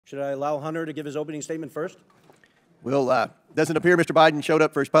Should I allow Hunter to give his opening statement first? Doesn't appear Mr. Biden showed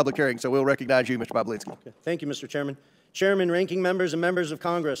up for his public hearing, so we'll recognize you, Mr. Bobulinski. Okay. Thank you, Mr. Chairman. Chairman, ranking members, and members of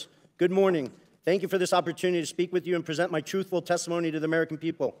Congress, good morning. Thank you for this opportunity to speak with you and present my truthful testimony to the American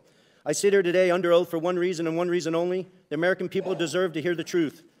people. I sit here today under oath for one reason and one reason only. The American people deserve to hear the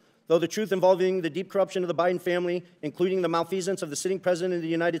truth. Though the truth involving the deep corruption of the Biden family, including the malfeasance of the sitting president of the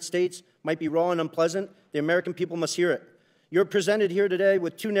United States, might be raw and unpleasant, the American people must hear it. You're presented here today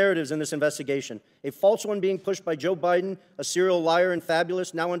with two narratives in this investigation. A false one being pushed by Joe Biden, a serial liar and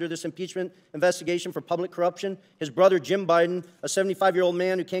fabulous, now under this impeachment investigation for public corruption. His brother, Jim Biden, a 75-year-old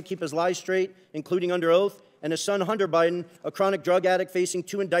man who can't keep his lies straight, including under oath. And his son, Hunter Biden, a chronic drug addict facing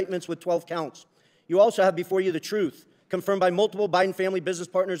 2 indictments with 12 counts. You also have before you the truth, confirmed by multiple Biden family business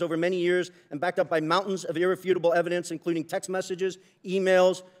partners over many years and backed up by mountains of irrefutable evidence, including text messages,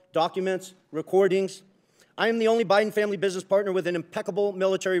 emails, documents, recordings. I am the only Biden family business partner with an impeccable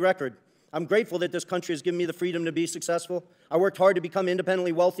military record. I'm grateful that this country has given me the freedom to be successful. I worked hard to become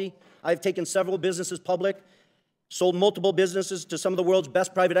independently wealthy. I've taken several businesses public, sold multiple businesses to some of the world's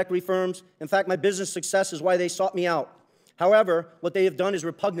best private equity firms. In fact, my business success is why they sought me out. However, what they have done is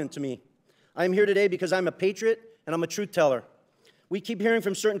repugnant to me. I am here today because I'm a patriot and I'm a truth teller. We keep hearing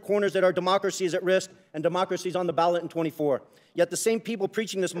from certain corners that our democracy is at risk and democracy is on the ballot in 24. Yet the same people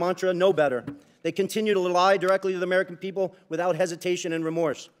preaching this mantra know better. They continue to lie directly to the American people without hesitation and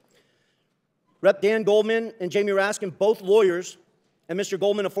remorse. Rep. Dan Goldman and Jamie Raskin, both lawyers, and Mr.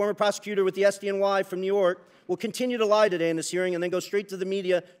 Goldman, a former prosecutor with the SDNY from New York, will continue to lie today in this hearing and then go straight to the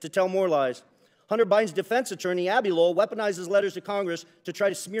media to tell more lies. Hunter Biden's defense attorney, Abby Lowell, weaponizes letters to Congress to try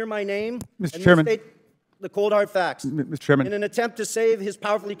to smear my name and misstate the cold hard facts Mr. Chairman, in an attempt to save his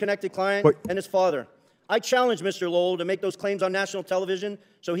powerfully connected client and his father. I challenge Mr. Lowell to make those claims on national television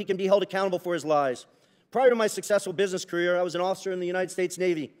so he can be held accountable for his lies. Prior to my successful business career, I was an officer in the United States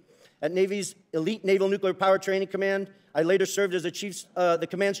Navy. At Navy's elite Naval Nuclear Power Training Command, I later served as the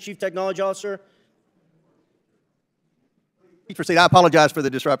command's chief technology officer. Please proceed. I apologize for the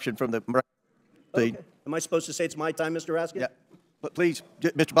disruption from the... Okay. Am I supposed to say it's my time, Mr. Raskin? Yeah. But please,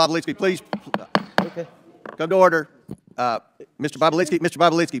 Mr. Bobulinski, please Okay. come to order. Mr.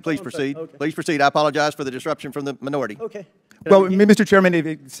 Bobulinski, please proceed. Okay. Please proceed. I apologize for the disruption from the minority. Okay. well, Mr.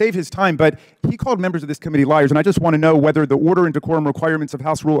 Chairman, save his time, but he called members of this committee liars, and I just want to know whether the order and decorum requirements of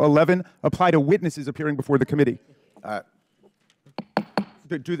House Rule 11 apply to witnesses appearing before the committee. All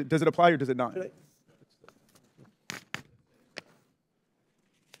right. Does it apply or does it not?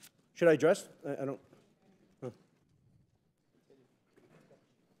 Should I address? I don't.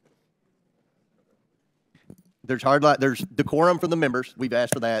 There's decorum from the members. We've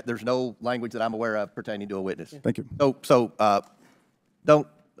asked for that. There's no language that I'm aware of pertaining to a witness. Thank you. So don't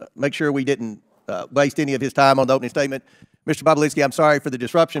make sure we didn't waste any of his time on the opening statement. Mr. Bobulinski, I'm sorry for the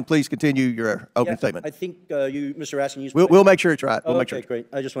disruption. Please continue your opening statement. I think you, Mr. Raskin, used. We'll make sure it's right. We'll make sure. Okay, great.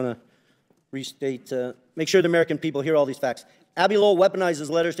 I just want to restate, make sure the American people hear all these facts. Abby Lowell weaponizes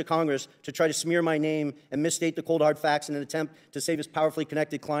letters to Congress to try to smear my name and misstate the cold hard facts in an attempt to save his powerfully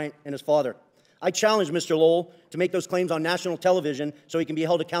connected client and his father. I challenge Mr. Lowell to make those claims on national television so he can be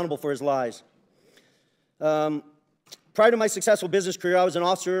held accountable for his lies. Prior to my successful business career, I was an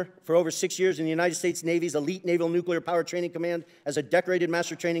officer for over 6 years in the United States Navy's elite Naval Nuclear Power Training Command as a decorated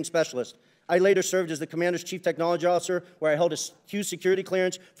master training specialist. I later served as the commander's chief technology officer, where I held a huge security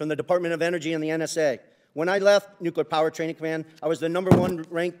clearance from the Department of Energy and the NSA. When I left Nuclear Power Training Command, I was the #1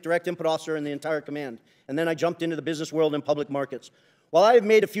 ranked direct input officer in the entire command, and then I jumped into the business world and public markets. While I have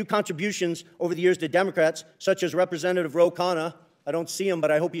made a few contributions over the years to Democrats, such as Representative Ro Khanna, I don't see him,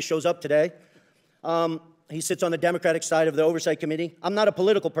 but I hope he shows up today. He sits on the Democratic side of the Oversight Committee. I'm not a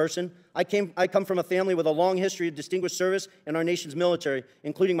political person. I come from a family with a long history of distinguished service in our nation's military,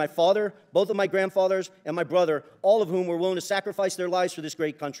 including my father, both of my grandfathers, and my brother, all of whom were willing to sacrifice their lives for this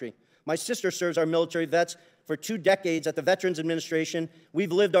great country. My sister serves our military vets for 2 decades at the Veterans Administration.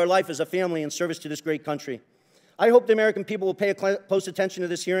 We've lived our life as a family in service to this great country. I hope the American people will pay close attention to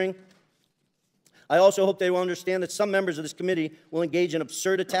this hearing. I also hope they will understand that some members of this committee will engage in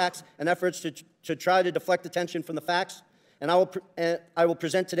absurd attacks and efforts to try to deflect attention from the facts. And I will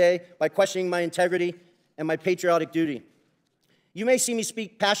present today by questioning my integrity and my patriotic duty. You may see me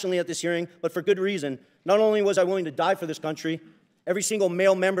speak passionately at this hearing, but for good reason. Not only was I willing to die for this country, every single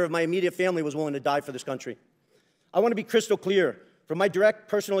male member of my immediate family was willing to die for this country. I want to be crystal clear. From my direct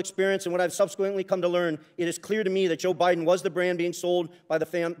personal experience and what I've subsequently come to learn, it is clear to me that Joe Biden was the brand being sold by the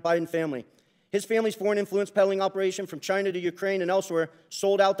Biden family. His family's foreign influence peddling operation from China to Ukraine and elsewhere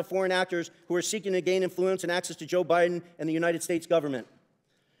sold out to foreign actors who are seeking to gain influence and access to Joe Biden and the United States government.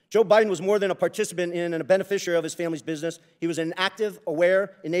 Joe Biden was more than a participant in and a beneficiary of his family's business. He was an active,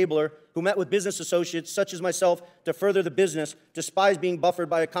 aware enabler who met with business associates such as myself to further the business, despite being buffered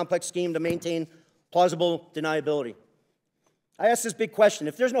by a complex scheme to maintain plausible deniability. I ask this big question.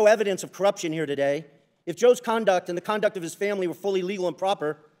 If there's no evidence of corruption here today, if Joe's conduct and the conduct of his family were fully legal and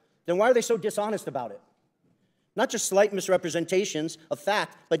proper, then why are they so dishonest about it? Not just slight misrepresentations of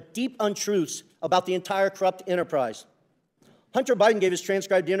fact, but deep untruths about the entire corrupt enterprise. Hunter Biden gave his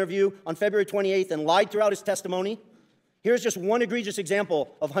transcribed interview on February 28th and lied throughout his testimony. Here's just one egregious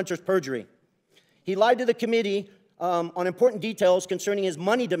example of Hunter's perjury. He lied to the committee on important details concerning his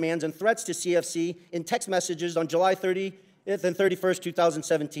money demands and threats to CFC in text messages on July 30th and 31st,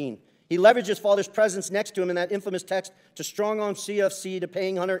 2017. He leveraged his father's presence next to him in that infamous text to strong-arm CFC to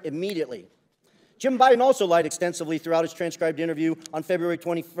paying Hunter immediately. Jim Biden also lied extensively throughout his transcribed interview on February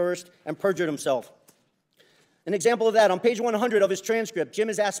 21st and perjured himself. An example of that, on page 100 of his transcript, Jim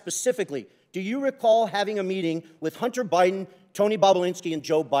is asked specifically, do you recall having a meeting with Hunter Biden, Tony Bobulinski, and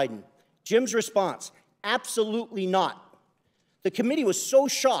Joe Biden? Jim's response, absolutely not. The committee was so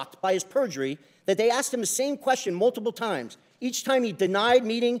shocked by his perjury that they asked him the same question multiple times. Each time he denied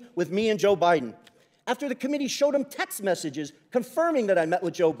meeting with me and Joe Biden. After the committee showed him text messages confirming that I met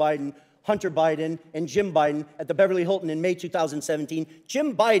with Joe Biden, Hunter Biden, and Jim Biden at the Beverly Hilton in May 2017,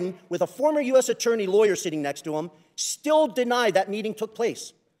 Jim Biden, with a former U.S. attorney lawyer sitting next to him, still denied that meeting took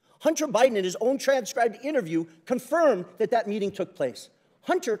place. Hunter Biden, in his own transcribed interview, confirmed that that meeting took place.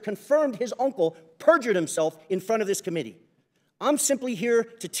 Hunter confirmed his uncle perjured himself in front of this committee. I'm simply here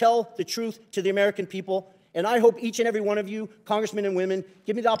to tell the truth to the American people, and I hope each and every one of you, congressmen and women,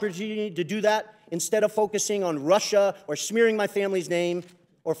 give me the opportunity to do that instead of focusing on Russia or smearing my family's name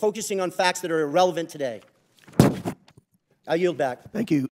or focusing on facts that are irrelevant today. I yield back. Thank you.